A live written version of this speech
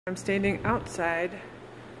I'm standing outside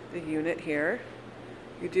the unit here.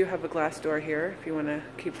 You do have a glass door here if you want to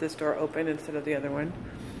keep this door open instead of the other one.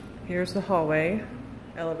 Here's the hallway.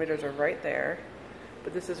 Elevators are right there.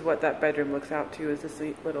 But this is what that bedroom looks out to, is this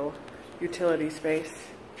little utility space.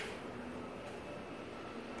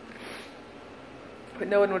 But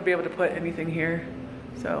no one would be able to put anything here,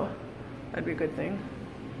 so that'd be a good thing.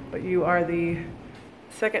 But you are the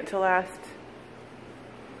second to last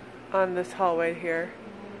on this hallway here.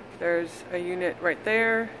 There's a unit right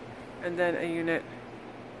there, and then a unit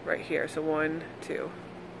right here. So 1, 2.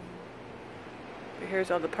 But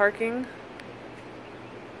here's all the parking.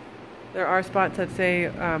 There are spots that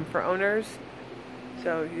say for owners,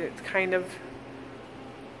 so it's kind of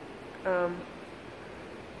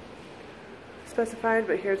specified,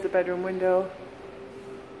 but here's the bedroom window.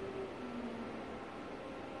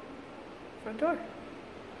 Front door.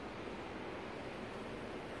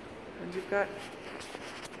 And you've got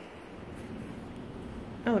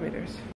elevators.